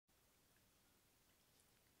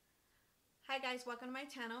Hi guys, welcome to my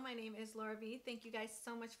channel. My name is Laura V. Thank you guys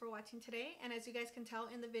so much for watching today. And as you guys can tell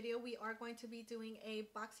in the video, we are going to be doing a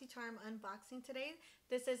BoxyCharm unboxing today.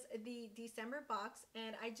 This is the December box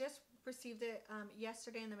and I just received it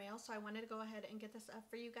yesterday in the mail, so I wanted to go ahead and get this up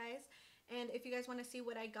for you guys. And if you guys want to see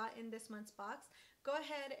what I got in this month's box, go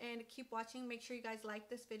ahead and keep watching. Make sure you guys like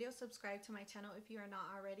this video, subscribe to my channel if you are not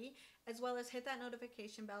already, as well as hit that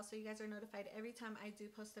notification bell so you guys are notified every time I do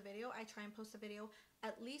post a video. I try and post a video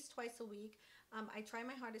at least twice a week. I try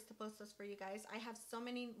my hardest to post this for you guys. I have so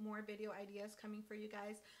many more video ideas coming for you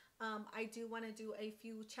guys. I do want to do a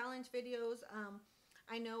few challenge videos.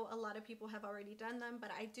 I know a lot of people have already done them, but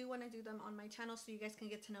I do want to do them on my channel so you guys can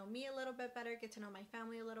get to know me a little bit better, get to know my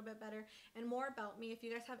family a little bit better, and more about me. If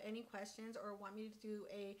you guys have any questions or want me to do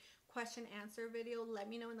a question answer video, let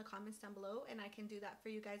me know in the comments down below and I can do that for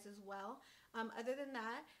you guys as well. Other than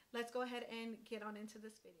that, let's go ahead and get on into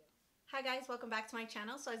this video. Hi guys, welcome back to my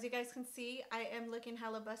channel. So as you guys can see, I am looking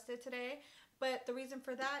hella busted today, but the reason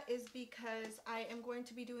for that is because I am going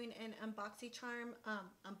to be doing an a BoxyCharm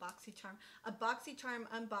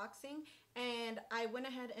unboxing, and I went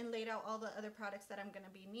ahead and laid out all the other products that I'm going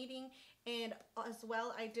to be needing. And as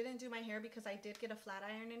well, I didn't do my hair because I did get a flat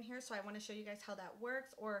iron in here, so I want to show you guys how that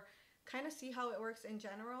works, or kind of see how it works in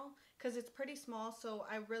general, because it's pretty small, so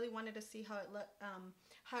I really wanted to see how it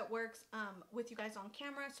works with you guys on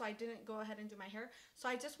camera. So I didn't go ahead and do my hair, so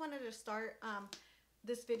I just wanted to start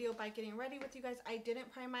this video by getting ready with you guys. I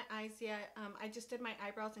didn't prime my eyes yet. I just did my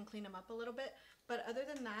eyebrows and clean them up a little bit, but other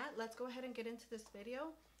than that, let's go ahead and get into this video.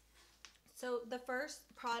 So the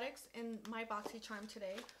first products in my BoxyCharm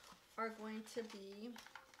today are going to be,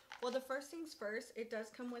 well, the first things first, it does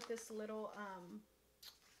come with this little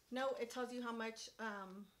no, it tells you how much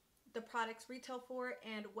the products retail for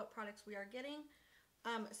and what products we are getting.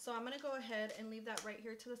 So I'm going to go ahead and leave that right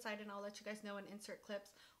here to the side, and I'll let you guys know and insert clips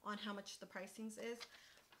on how much the pricings is.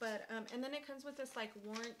 But and then it comes with this like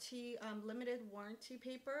warranty, limited warranty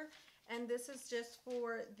paper, and this is just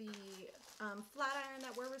for the flat iron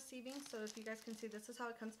that we're receiving. So if you guys can see, this is how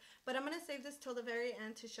it comes. But I'm going to save this till the very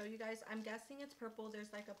end to show you guys. I'm guessing it's purple.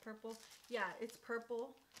 There's like a purple, yeah, it's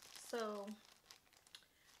purple. So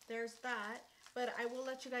there's that, but I will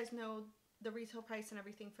let you guys know the retail price and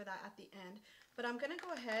everything for that at the end. But I'm going to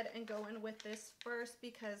go ahead and go in with this first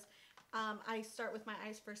because I start with my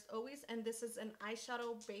eyes first always, and this is an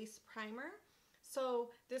eyeshadow base primer. So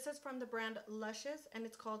this is from the brand Luscious, and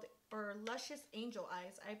it's called, or Luscious Angel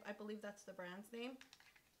Eyes. I believe that's the brand's name.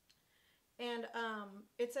 And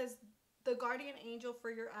it says, the guardian angel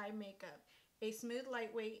for your eye makeup. A smooth,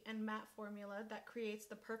 lightweight, and matte formula that creates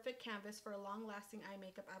the perfect canvas for a long-lasting eye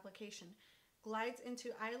makeup application. Glides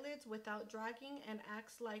into eyelids without dragging and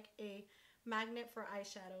acts like a magnet for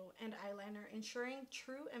eyeshadow and eyeliner, ensuring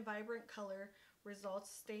true and vibrant color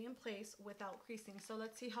results stay in place without creasing. So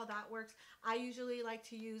let's see how that works. I usually like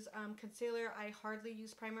to use concealer. I hardly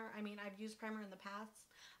use primer. I mean, I've used primer in the past.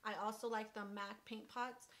 I also like the MAC paint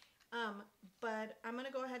pots. But I'm going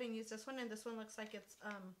to go ahead and use this one, and this one looks like it's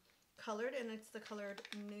colored, and it's the colored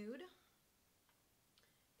Nude,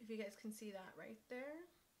 if you guys can see that right there.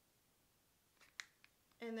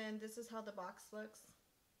 And then this is how the box looks.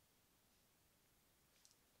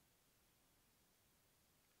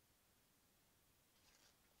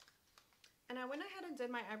 And I went ahead and did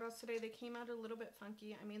my eyebrows today. They came out a little bit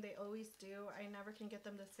funky. I mean, they always do. I never can get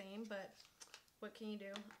them the same, but what can you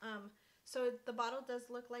do? So the bottle does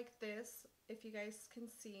look like this, if you guys can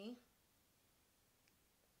see.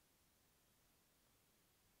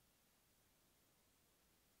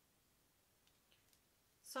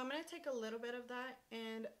 So I'm going to take a little bit of that,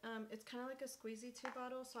 and it's kind of like a squeezy tube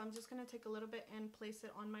bottle, so I'm just going to take a little bit and place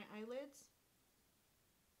it on my eyelids.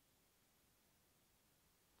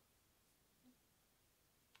 Oh,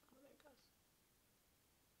 there it goes.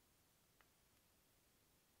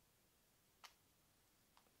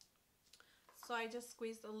 So I just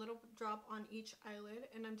squeezed a little drop on each eyelid,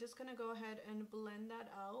 and I'm just going to go ahead and blend that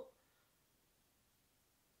out.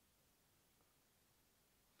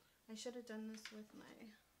 I should have done this with my,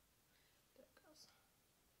 there it goes.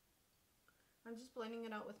 I'm just blending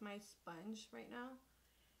it out with my sponge right now.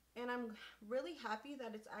 And I'm really happy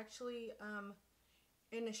that it's actually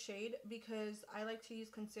in a shade, because I like to use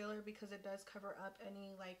concealer because it does cover up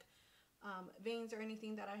any like veins or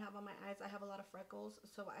anything that I have on my eyes. I have a lot of freckles,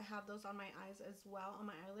 so I have those on my eyes as well, on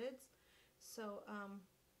my eyelids. So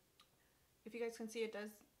if you guys can see, it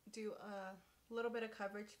does do a little bit of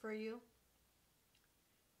coverage for you.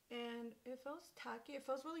 And it feels tacky. It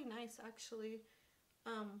feels really nice, actually.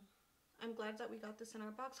 I'm glad that we got this in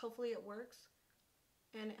our box. Hopefully it works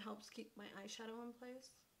and it helps keep my eyeshadow in place.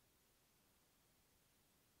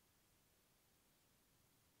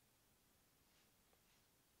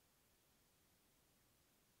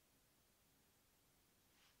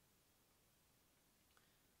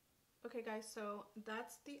 Okay guys, so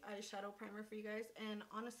that's the eyeshadow primer for you guys, and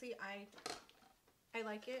honestly I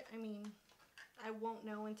like it. I mean, I won't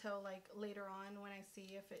know until like later on when I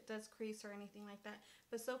see if it does crease or anything like that,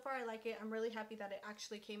 but so far I like it. I'm really happy that it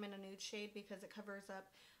actually came in a nude shade because it covers up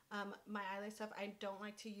my eyelid stuff. I don't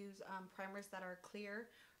like to use primers that are clear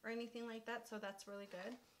or anything like that, so that's really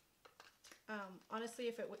good. Honestly,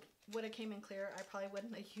 if it would have came in clear, I probably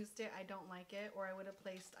wouldn't have used it. I don't like it, or I would have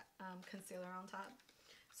placed concealer on top.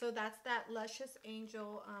 So that's that Luscious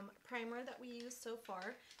Angel primer that we used so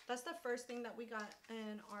far. That's the first thing that we got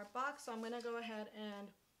in our box. So I'm going to go ahead and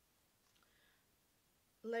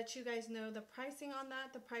let you guys know the pricing on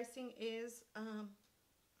that. The pricing is...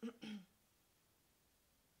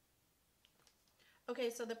 okay,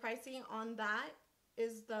 so the pricing on that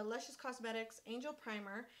is the Luscious Cosmetics Angel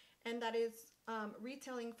Primer, and that is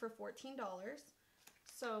retailing for $14.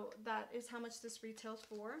 So that is how much this retails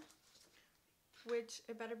for. Which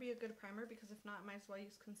it better be a good primer, because if not, I might as well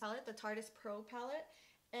use concealer. The Tarte Pro palette,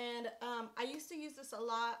 and I used to use this a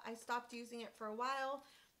lot. I stopped using it for a while,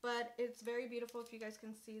 but it's very beautiful. If you guys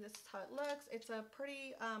can see, this is how it looks. It's a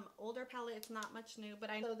pretty older palette. It's not much new, but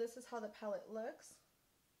I know this is how the palette looks.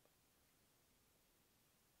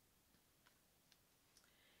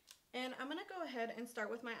 And I'm going to go ahead and start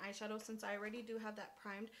with my eyeshadow since I already do have that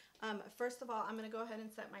primed. First of all, I'm going to go ahead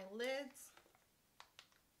and set my lids.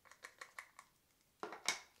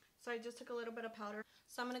 So I just took a little bit of powder.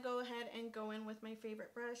 So I'm going to go ahead and go in with my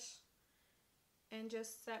favorite brush and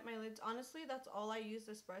just set my lids. Honestly, that's all I use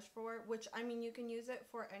this brush for, which, I mean, you can use it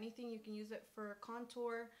for anything. You can use it for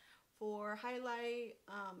contour, for highlight.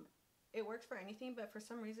 It works for anything, but for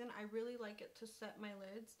some reason, I really like it to set my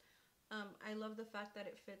lids. I love the fact that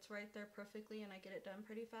it fits right there perfectly and I get it done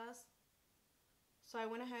pretty fast. So I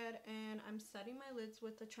went ahead and I'm setting my lids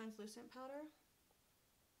with the translucent powder.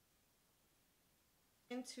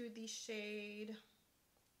 Into the shade,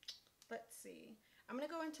 let's see, I'm going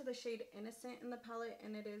to go into the shade Innocent in the palette,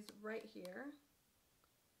 and it is right here,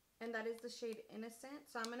 and that is the shade Innocent.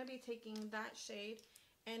 So I'm going to be taking that shade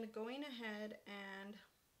and going ahead and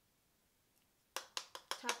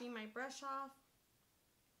tapping my brush off.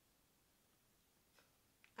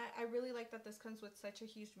 I really like that this comes with such a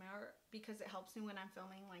huge mirror, because it helps me when I'm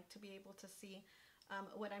filming, like, to be able to see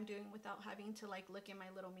what I'm doing without having to like look in my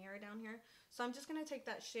little mirror down here. So I'm just going to take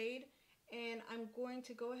that shade and I'm going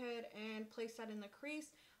to go ahead and place that in the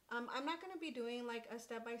crease. I'm not going to be doing like a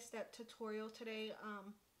step-by-step tutorial today.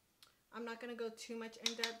 I'm not going to go too much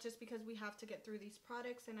in depth just because we have to get through these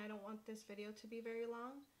products and I don't want this video to be very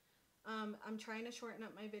long. I'm trying to shorten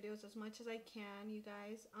up my videos as much as I can, you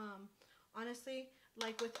guys. Honestly,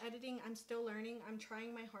 like with editing, I'm still learning. I'm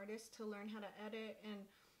trying my hardest to learn how to edit and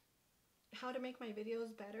how to make my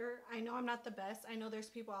videos better. I know I'm not the best. I know there's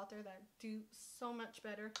people out there that do so much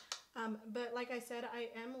better. But like I said, I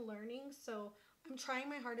am learning, so I'm trying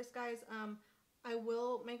my hardest, guys. I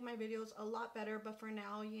will make my videos a lot better, but for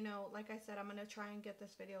now, you know, like I said, I'm going to try and get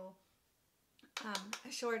this video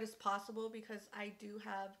as short as possible because I do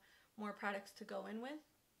have more products to go in with.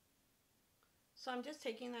 So I'm just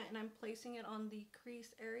taking that and I'm placing it on the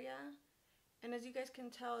crease area. And as you guys can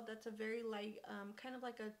tell, that's a very light, kind of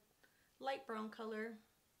like a light brown color.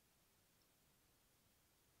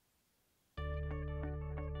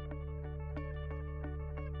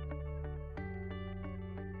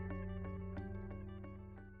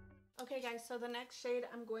 Okay guys, so the next shade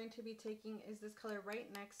I'm going to be taking is this color right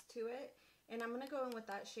next to it. And I'm going to go in with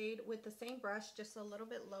that shade with the same brush, just a little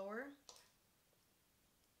bit lower.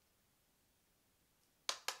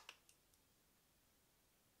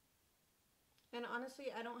 And honestly,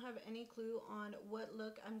 I don't have any clue on what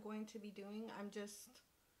look I'm going to be doing. I'm just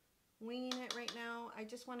winging it right now. I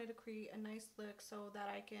just wanted to create a nice look so that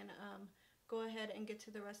I can go ahead and get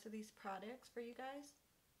to the rest of these products for you guys.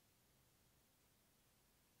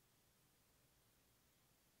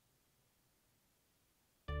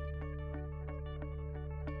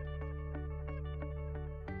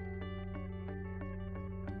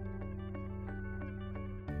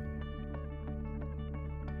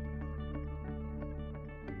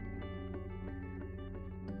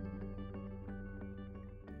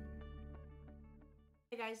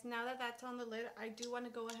 Okay guys, now that that's on the lid, I do want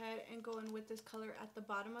to go ahead and go in with this color at the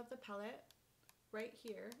bottom of the palette right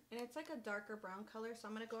here, and it's like a darker brown color, so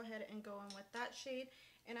I'm going to go ahead and go in with that shade,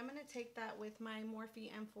 and I'm going to take that with my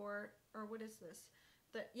Morphe M4, or what is this?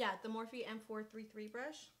 The Morphe M433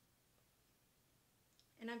 brush,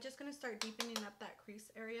 and I'm just going to start deepening up that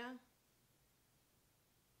crease area.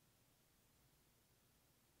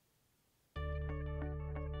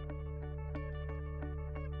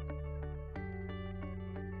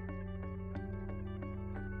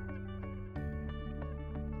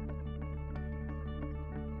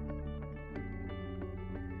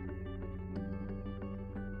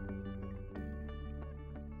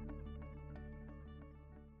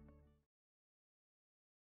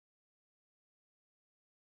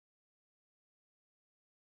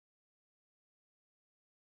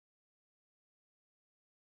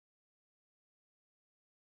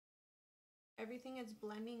 everything is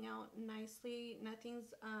blending out nicely.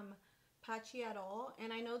 Nothing's patchy at all.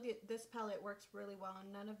 And I know that this palette works really well,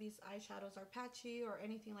 and none of these eyeshadows are patchy or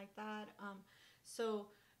anything like that. So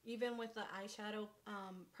even with the eyeshadow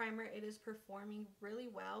primer, it is performing really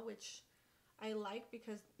well, which I like,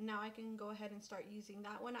 because now I can go ahead and start using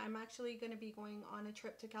that one. I'm actually going to be going on a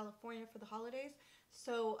trip to California for the holidays,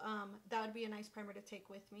 so that would be a nice primer to take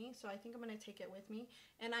with me. So I think I'm going to take it with me,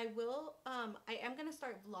 and I am going to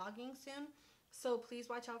start vlogging soon, so please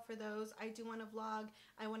watch out for those. I do want to vlog.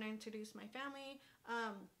 I want to introduce my family,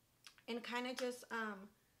 and kind of just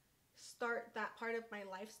start that part of my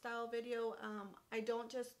lifestyle video. I don't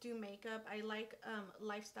just do makeup. I like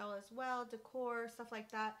lifestyle as well, decor, stuff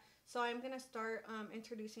like that. So I'm going to start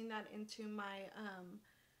introducing that into my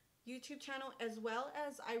YouTube channel, as well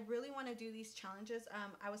as I really want to do these challenges.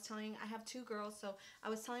 I have 2 girls, so I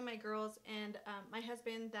was telling my girls and my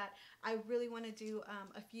husband that I really want to do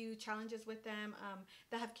a few challenges with them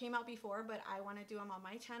that have came out before, but I want to do them on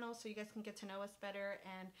my channel so you guys can get to know us better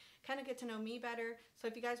and kind of get to know me better. So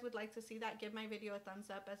if you guys would like to see that, give my video a thumbs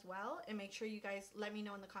up as well, and make sure you guys let me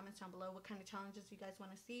know in the comments down below what kind of challenges you guys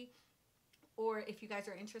want to see, or if you guys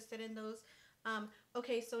are interested in those.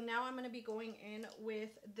 Okay, so now I'm going to be going in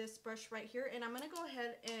with this brush right here, and I'm going to go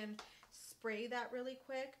ahead and spray that really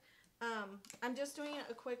quick. I'm just doing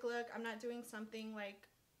a quick look. I'm not doing something like,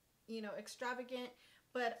 you know, extravagant,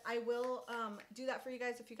 but I will do that for you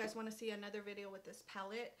guys if you guys want to see another video with this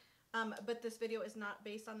palette. But this video is not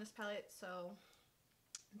based on this palette, so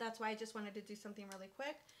that's why I just wanted to do something really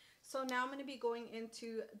quick. So now I'm going to be going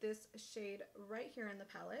into this shade right here in the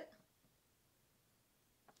palette.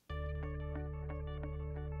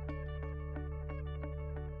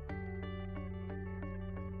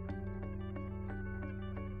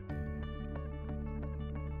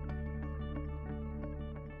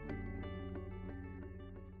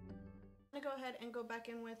 I'm going to go ahead and go back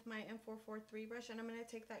in with my M443 brush, and I'm going to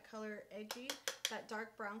take that color Edgy, that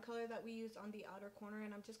dark brown color that we used on the outer corner,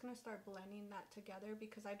 and I'm just going to start blending that together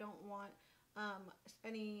because I don't want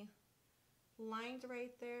any lines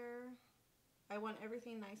right there. I want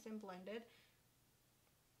everything nice and blended.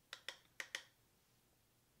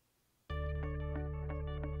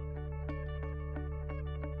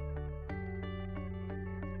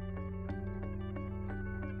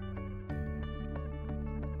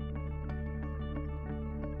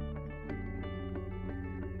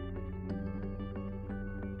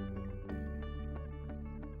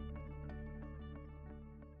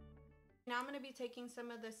 Now I'm going to be taking some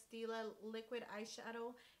of the Stila liquid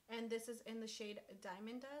eyeshadow, and this is in the shade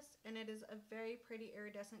Diamond Dust, and it is a very pretty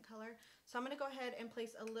iridescent color. So I'm going to go ahead and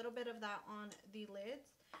place a little bit of that on the lids,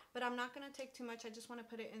 but I'm not going to take too much. I just want to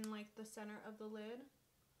put it in like the center of the lid.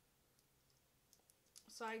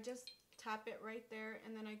 So I just tap it right there,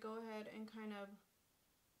 and then I go ahead and kind of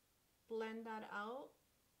blend that out.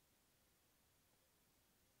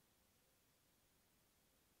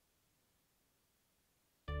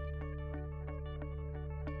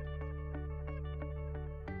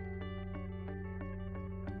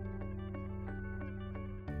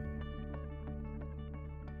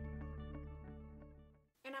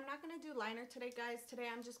 And I'm not going to do liner today, guys. Today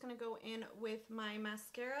I'm just going to go in with my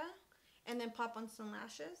mascara and then pop on some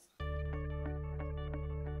lashes.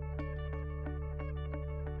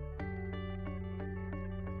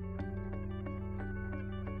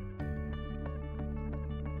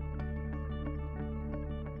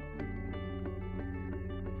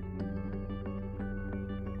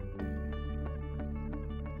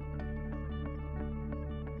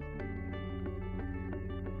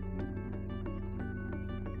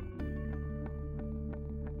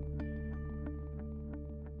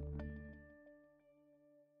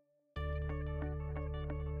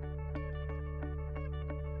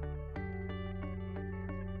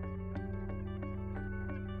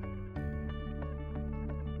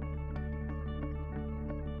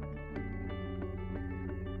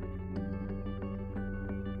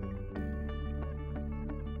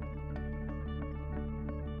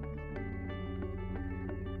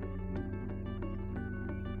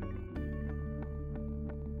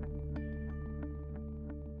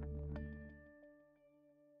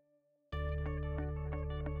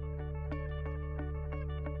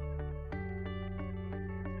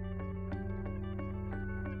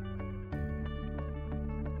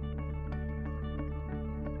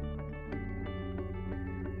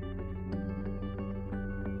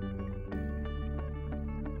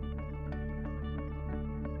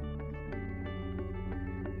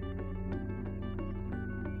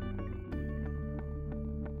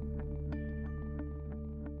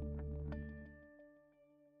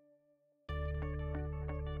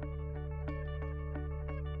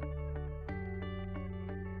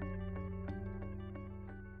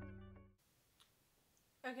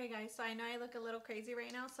 Okay guys, so I know I look a little crazy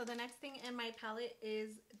right now. So the next thing in my palette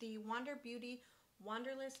is the Wander Beauty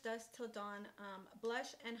Wanderlust Dusk Till Dawn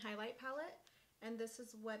blush and highlight palette. And this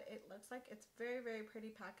is what it looks like. It's very, very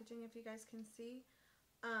pretty packaging, if you guys can see.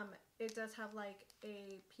 It does have like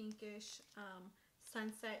a pinkish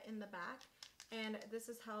sunset in the back. And this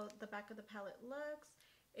is how the back of the palette looks.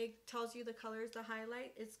 It tells you the colors, the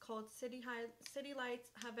highlight. It's called City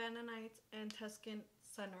Lights, Havana Nights, and Tuscan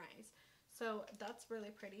Sunrise. So that's really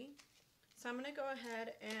pretty. So I'm going to go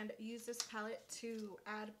ahead and use this palette to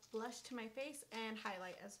add blush to my face and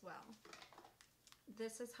highlight as well.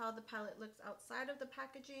 This is how the palette looks outside of the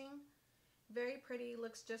packaging. Very pretty.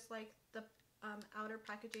 Looks just like the outer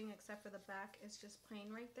packaging, except for the back is just plain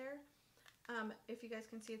right there. If you guys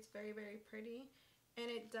can see, it's very, very pretty. And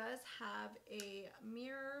it does have a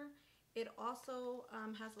mirror. It also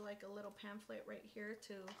has like a little pamphlet right here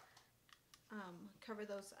to cover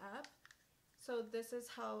those up. So this is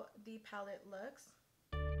how the palette looks.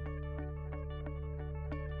 I'm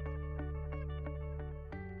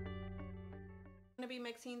going to be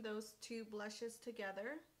mixing those two blushes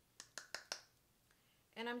together.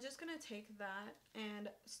 And I'm just going to take that and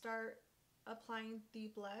start applying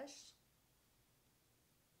the blush.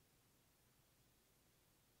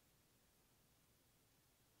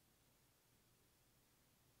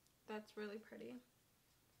 That's really pretty.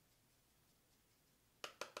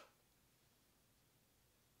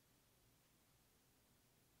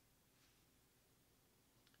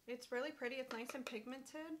 It's really pretty. It's nice and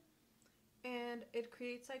pigmented, and it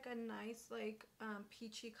creates like a nice like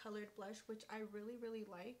peachy colored blush, which I really, really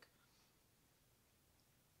like.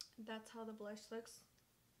 That's how the blush looks.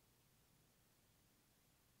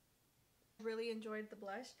 Really enjoyed the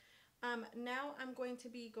blush. Now I'm going to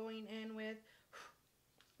be going in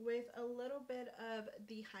with a little bit of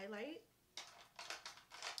the highlight.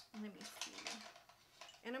 Let me see.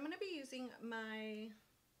 And I'm going to be using my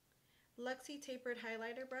Luxie tapered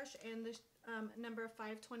highlighter brush and the number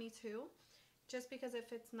 522, just because it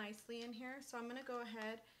fits nicely in here. So I'm going to go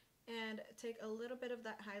ahead and take a little bit of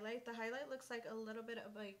that highlight. The highlight looks like a little bit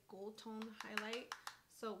of a gold tone highlight,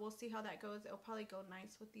 so we'll see how that goes. It'll probably go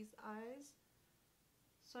nice with these eyes.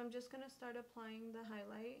 So I'm just going to start applying the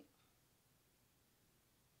highlight.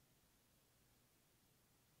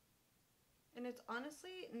 And it's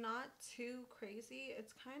honestly not too crazy.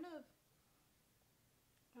 It's kind of,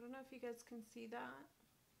 I don't know if you guys can see that.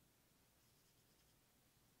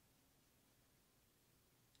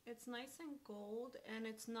 It's nice and gold, and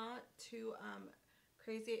it's not too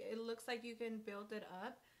crazy. It looks like you can build it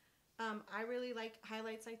up. I really like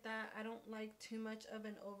highlights like that. I don't like too much of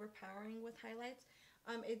an overpowering with highlights.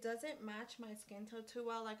 It doesn't match my skin tone too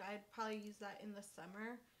well. Like, I'd probably use that in the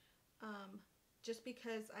summer, just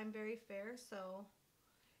because I'm very fair, so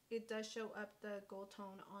it does show up the gold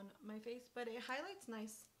tone on my face, but it highlights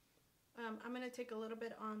nice. I'm going to take a little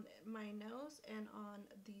bit on my nose and on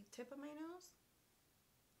the tip of my nose.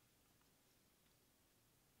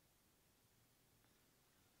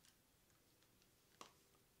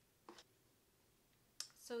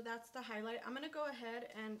 So that's the highlight. I'm going to go ahead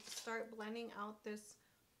and start blending out this,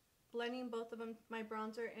 blending both of them, my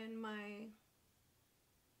bronzer and my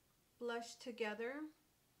blush together.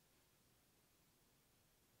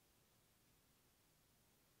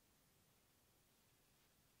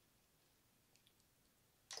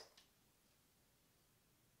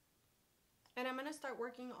 And I'm going to start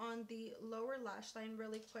working on the lower lash line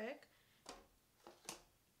really quick.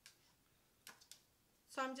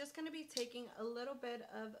 So I'm just going to be taking a little bit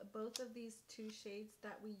of both of these two shades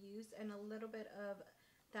that we used and a little bit of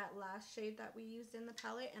that last shade that we used in the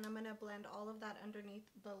palette, and I'm going to blend all of that underneath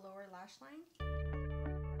the lower lash line.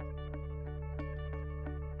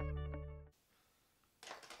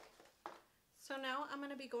 So now I'm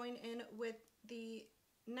going to be going in with the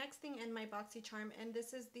next thing in my Boxycharm, and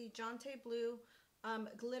this is the Jante Blue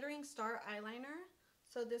Glittering Star Eyeliner.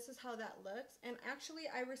 So this is how that looks. And actually,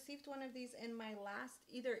 I received one of these in my last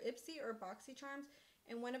either Ipsy or Boxycharms,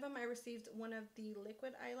 and one of them I received one of the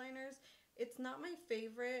liquid eyeliners. It's not my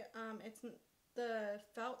favorite. The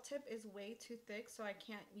felt tip is way too thick, so I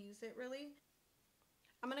can't use it really.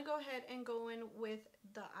 I'm going to go ahead and go in with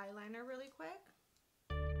the eyeliner really quick.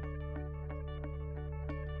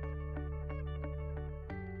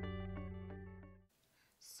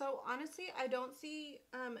 So honestly, I don't see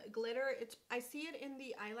glitter. I see it in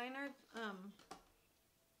the eyeliner.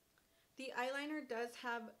 The eyeliner does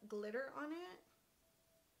have glitter on it.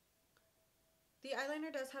 The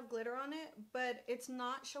eyeliner does have glitter on it, but it's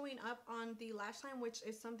not showing up on the lash line, which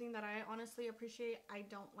is something that I honestly appreciate. I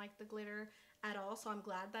don't like the glitter at all, so I'm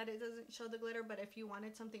glad that it doesn't show the glitter. But if you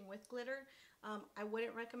wanted something with glitter, I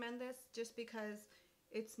wouldn't recommend this just because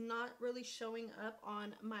it's not really showing up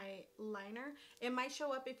on my liner. It might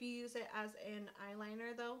show up if you use it as an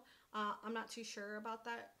eyeliner though. I'm not too sure about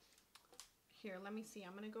that. Here, let me see.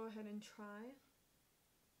 I'm going to go ahead and try.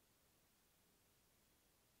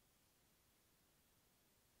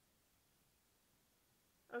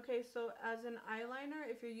 Okay, so as an eyeliner,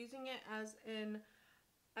 if you're using it as an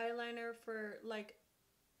eyeliner for like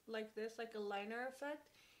this, like a liner effect,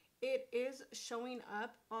 it is showing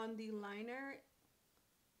up on the liner,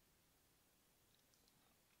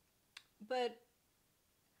 but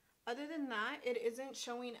other than that, it isn't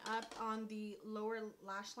showing up on the lower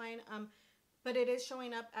lash line. But it is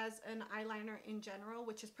showing up as an eyeliner in general,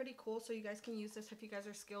 which is pretty cool. So you guys can use this if you guys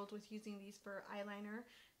are skilled with using these for eyeliner.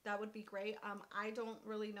 That would be great. I don't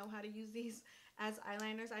really know how to use these as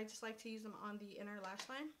eyeliners. I just like to use them on the inner lash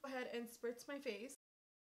line. Go ahead and spritz my face.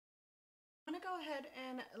 I'm going to go ahead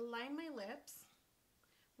and line my lips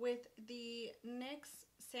with the NYX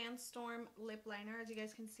Sandstorm lip liner. As you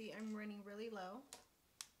guys can see, I'm running really low.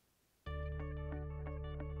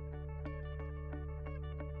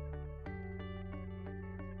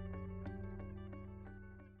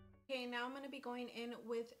 Okay, now I'm going to be going in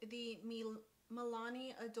with the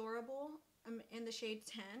Milani Adorable in the shade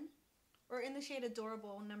 10, or in the shade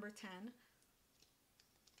Adorable number 10.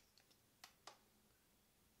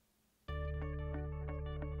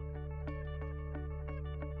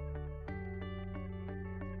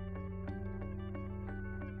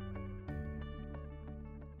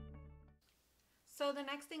 So the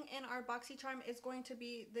next thing in our Boxycharm is going to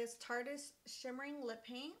be this Tarte's Shimmering Lip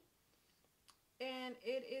Paint. And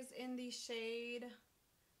it is in the shade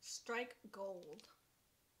Strike Gold.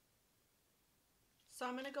 So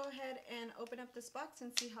I'm going to go ahead and open up this box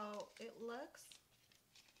and see how it looks.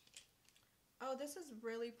 Oh, this is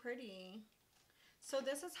really pretty. So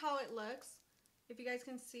this is how it looks. If you guys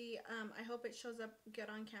can see, I hope it shows up good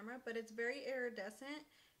on camera, but it's very iridescent,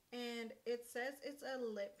 and it says it's a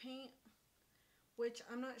lip paint, which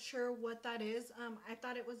I'm not sure what that is. I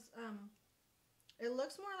thought it was, it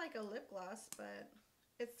looks more like a lip gloss, but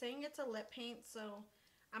it's saying it's a lip paint, so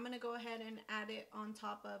I'm going to go ahead and add it on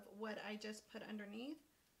top of what I just put underneath.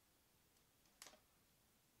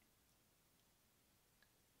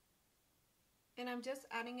 And I'm just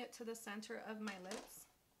adding it to the center of my lips.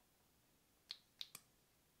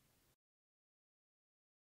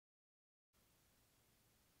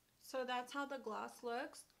 So that's how the gloss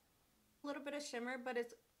looks. A little bit of shimmer, but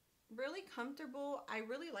it's really comfortable. I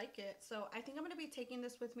really like it. So I think I'm going to be taking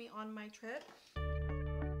this with me on my trip.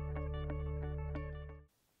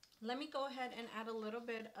 Let me go ahead and add a little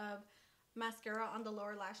bit of mascara on the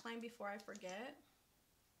lower lash line before I forget.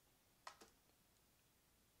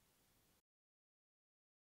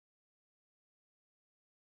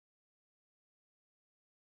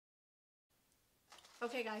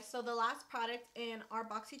 Okay guys, so the last product in our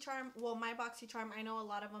Boxycharm, well my Boxycharm, I know a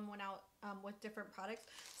lot of them went out with different products.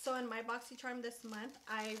 So in my Boxycharm this month,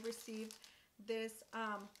 I received this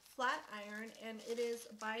flat iron, and it is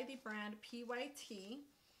by the brand PYT.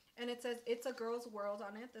 And it says It's a Girl's World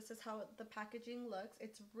on it. This is how the packaging looks.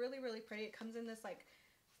 It's really, really pretty. It comes in this like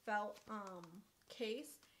felt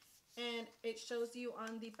case, and it shows you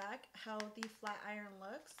on the back how the flat iron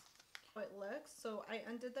looks. How it looks. So I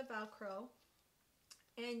undid the Velcro,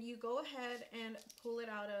 and you go ahead and pull it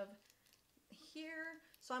out of here.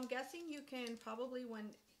 So I'm guessing you can probably, when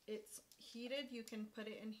it's heated, you can put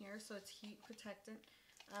it in here, so it's heat protectant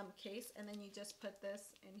case, and then you just put this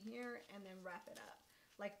in here and then wrap it up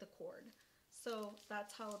like the cord. So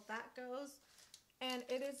that's how that goes, and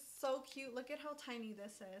it is so cute. Look at how tiny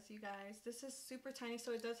this is, you guys. This is super tiny.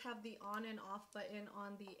 So it does have the on and off button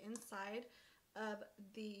on the inside of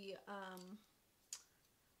the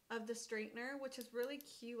straightener, which is really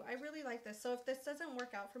cute. I really like this. So if this doesn't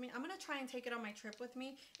work out for me, I'm going to try and take it on my trip with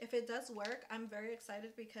me. If it does work, I'm very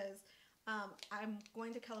excited because I'm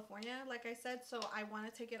going to California, like I said, so I want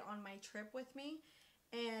to take it on my trip with me.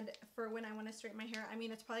 And for when I want to straighten my hair, I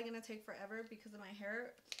mean, it's probably going to take forever because of my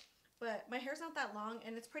hair, but my hair's not that long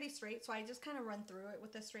and it's pretty straight, so I just kind of run through it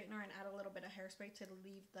with the straightener and add a little bit of hairspray to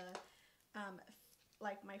leave the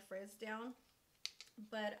like my frizz down.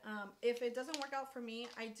 But if it doesn't work out for me,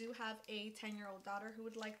 I do have a 10-year-old daughter who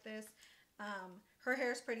would like this. Her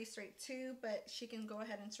hair is pretty straight too, but she can go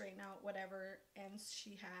ahead and straighten out whatever ends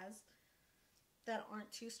she has that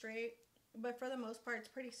aren't too straight. But for the most part, it's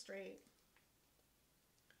pretty straight.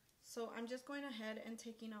 So I'm just going ahead and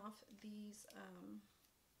taking off these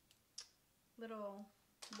little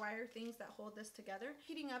wire things that hold this together.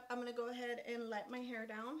 Heating up, I'm going to go ahead and let my hair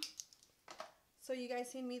down. So you guys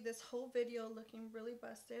seen me this whole video looking really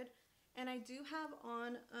busted. And I do have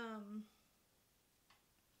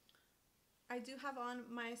on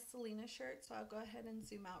my Selena shirt, so I'll go ahead and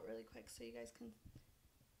zoom out really quick so you guys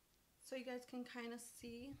can kind of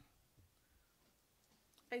see.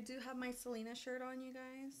 I do have my Selena shirt on, you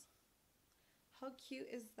guys. How cute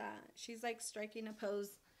is that? She's like striking a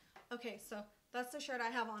pose. Okay, so that's the shirt I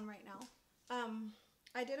have on right now.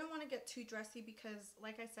 I didn't want to get too dressy because,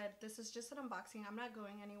 like I said, this is just an unboxing. I'm not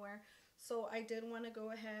going anywhere. So I did want to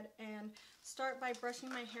go ahead and start by brushing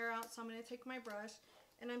my hair out. So I'm going to take my brush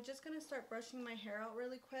and I'm just going to start brushing my hair out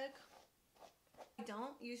really quick. I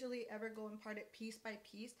don't usually ever go and part it piece by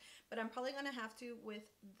piece, but I'm probably going to have to with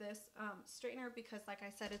this straightener because, like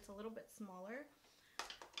I said, it's a little bit smaller.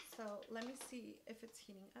 So let me see if it's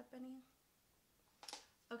heating up any.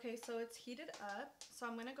 Okay, so it's heated up. So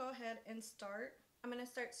I'm going to go ahead and start. I'm going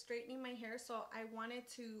to start straightening my hair. So I wanted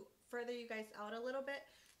to further you guys out a little bit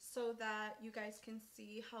so that you guys can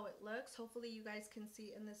see how it looks. Hopefully you guys can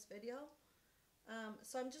see in this video.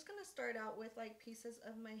 So I'm just going to start out with like pieces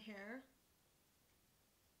of my hair.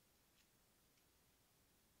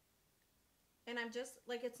 And I'm just,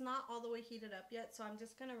 like, it's not all the way heated up yet, so I'm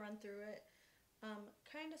just going to run through it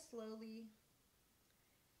kind of slowly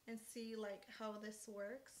and see, like, how this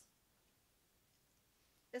works.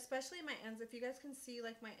 Especially my ends. If you guys can see,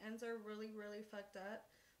 like, my ends are really, really fucked up.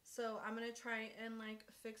 So I'm going to try and, like,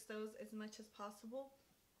 fix those as much as possible.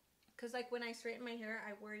 Because, like, when I straighten my hair,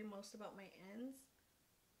 I worry most about my ends.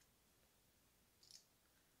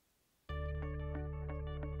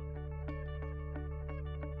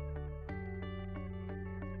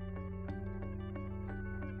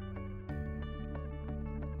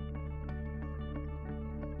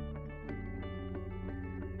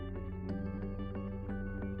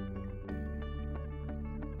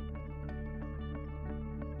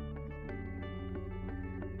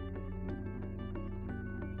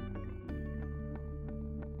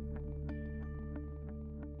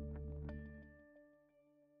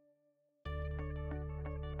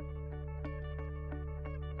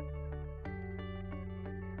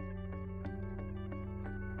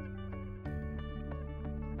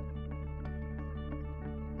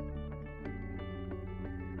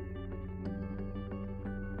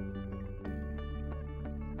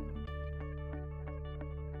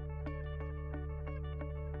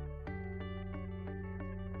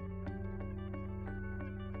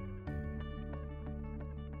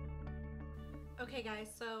 Okay guys,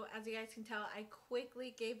 so as you guys can tell, I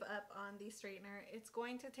quickly gave up on the straightener. It's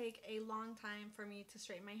going to take a long time for me to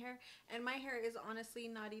straighten my hair, and my hair is honestly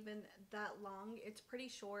not even that long. It's pretty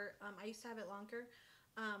short. I used to have it longer,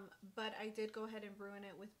 but I did go ahead and ruin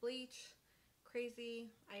it with bleach.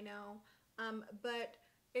 Crazy, I know, but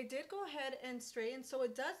it did go ahead and straighten, so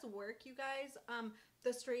it does work, you guys. The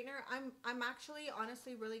straightener, I'm actually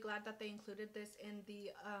honestly really glad that they included this in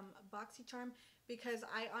the Boxycharm, because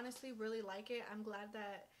I honestly really like it. I'm glad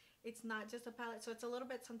that it's not just a palette, so it's a little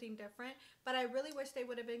bit something different, but I really wish they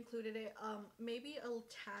would have included it maybe a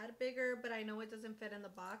tad bigger, but I know it doesn't fit in the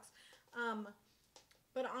box.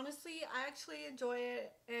 But honestly, I actually enjoy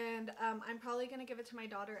it, and I'm probably going to give it to my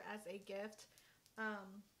daughter as a gift,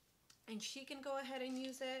 and she can go ahead and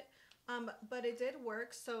use it. But it did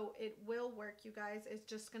work, so it will work, you guys. It's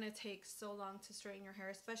just going to take so long to straighten your hair,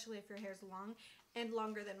 especially if your hair is long and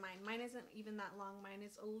longer than mine. Mine isn't even that long. Mine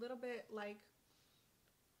is a little bit, like,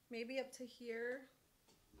 maybe up to here.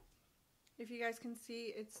 If you guys can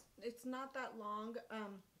see, it's not that long.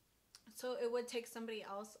 So it would take somebody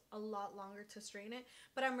else a lot longer to straighten it.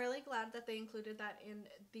 But I'm really glad that they included that in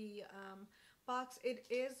the box. It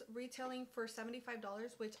is retailing for $75,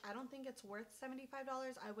 which I don't think it's worth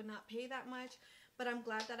 $75. I would not pay that much, but I'm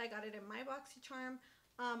glad that I got it in my Boxycharm.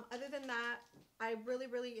 Other than that, I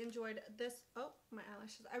really enjoyed this. Oh, my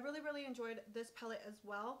eyelashes. I really enjoyed this palette as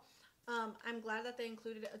well. I'm glad that they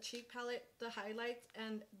included a cheek palette. The highlights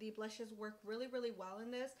and the blushes work really well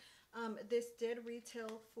in this. This did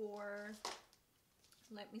retail for,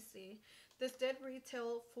 let me see, this did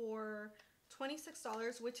retail for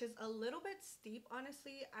 $26, which is a little bit steep,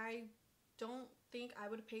 honestly. I don't think I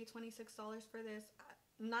would pay $26 for this.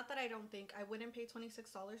 Not that I don't think I wouldn't pay $26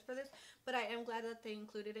 for this, but I am glad that they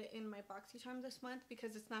included it in my Boxycharm this month,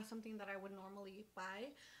 because it's not something that I would normally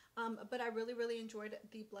buy. But I really enjoyed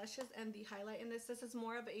the blushes and the highlight in this. This is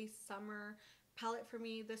more of a summer palette for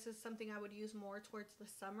me. This is something I would use more towards the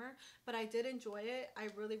summer, but I did enjoy it. I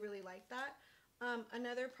really like that.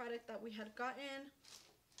 Another product that we had gotten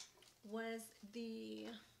was the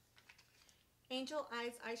Angel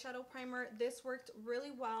Eyes eyeshadow primer. This worked really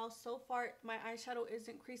well. So far my eyeshadow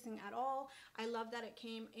isn't creasing at all. I love that it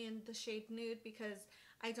came in the shade nude, because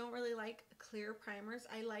I don't really like clear primers.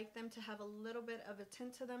 I like them to have a little bit of a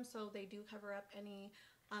tint to them, so they do cover up any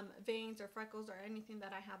veins or freckles or anything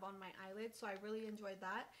that I have on my eyelids. So I really enjoyed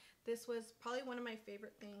that. This was probably one of my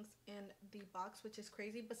favorite things in the box, which is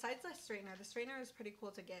crazy. Besides the straightener is pretty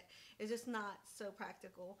cool to get. It's just not so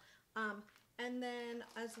practical. And then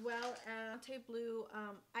as well as blue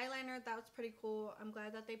eyeliner, that was pretty cool. I'm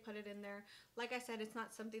glad that they put it in there. Like I said, it's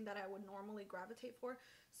not something that I would normally gravitate for.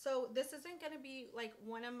 So this isn't going to be like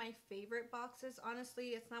one of my favorite boxes. Honestly,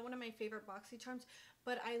 it's not one of my favorite Boxycharms,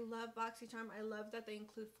 but I love Boxycharm. I love that they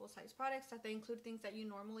include full-size products, that they include things that you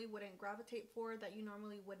normally wouldn't gravitate for, that you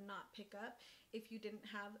normally would not pick up if you didn't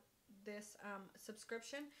have this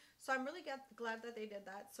subscription. So I'm really glad that they did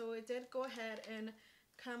that. So it did go ahead and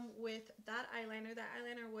come with that eyeliner. That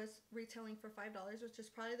eyeliner was retailing for $5, which is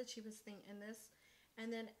probably the cheapest thing in this.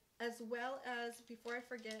 And then as well as, before I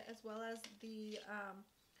forget, as well as the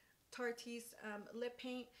Tarte's lip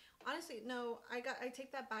paint. Honestly, no, I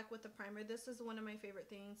take that back with the primer. This is one of my favorite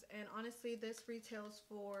things, and honestly, this retails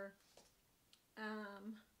for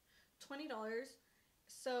 $20.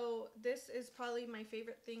 So this is probably my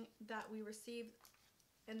favorite thing that we received,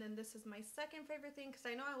 and then this is my second favorite thing because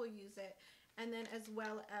I know I will use it, and then as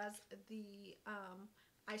well as the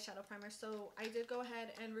eyeshadow primer. So I did go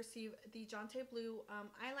ahead and receive the Jante Blue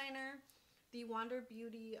eyeliner, the Wander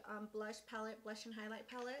Beauty blush and highlight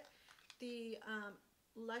palette, the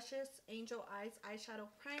Luscious Angel Eyes eyeshadow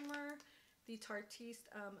primer, the Tarte's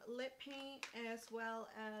lip paint, as well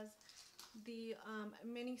as the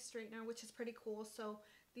mini straightener, which is pretty cool. So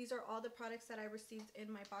these are all the products that I received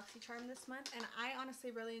in my Boxycharm this month, and I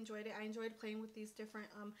honestly really enjoyed it. I enjoyed playing with these different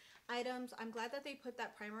items. I'm glad that they put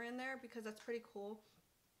that primer in there because that's pretty cool.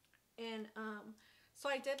 And so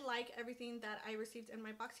I did like everything that I received in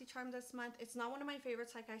my Boxycharm this month. It's not one of my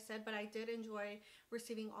favorites, like I said, but I did enjoy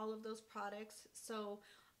receiving all of those products. So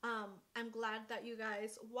I'm glad that you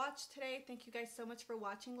guys watched today. Thank you guys so much for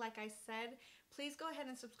watching. Like I said, please go ahead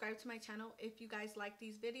and subscribe to my channel if you guys like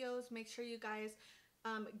these videos. Make sure you guys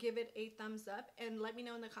give it a thumbs up and let me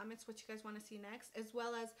know in the comments what you guys want to see next, as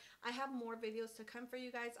well as I have more videos to come for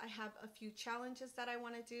you guys. I have a few challenges that I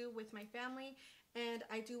want to do with my family, and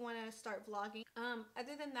I do want to start vlogging.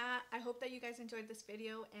 Other than that, I hope that you guys enjoyed this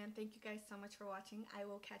video, and thank you guys so much for watching. I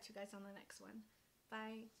will catch you guys on the next one.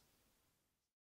 Bye.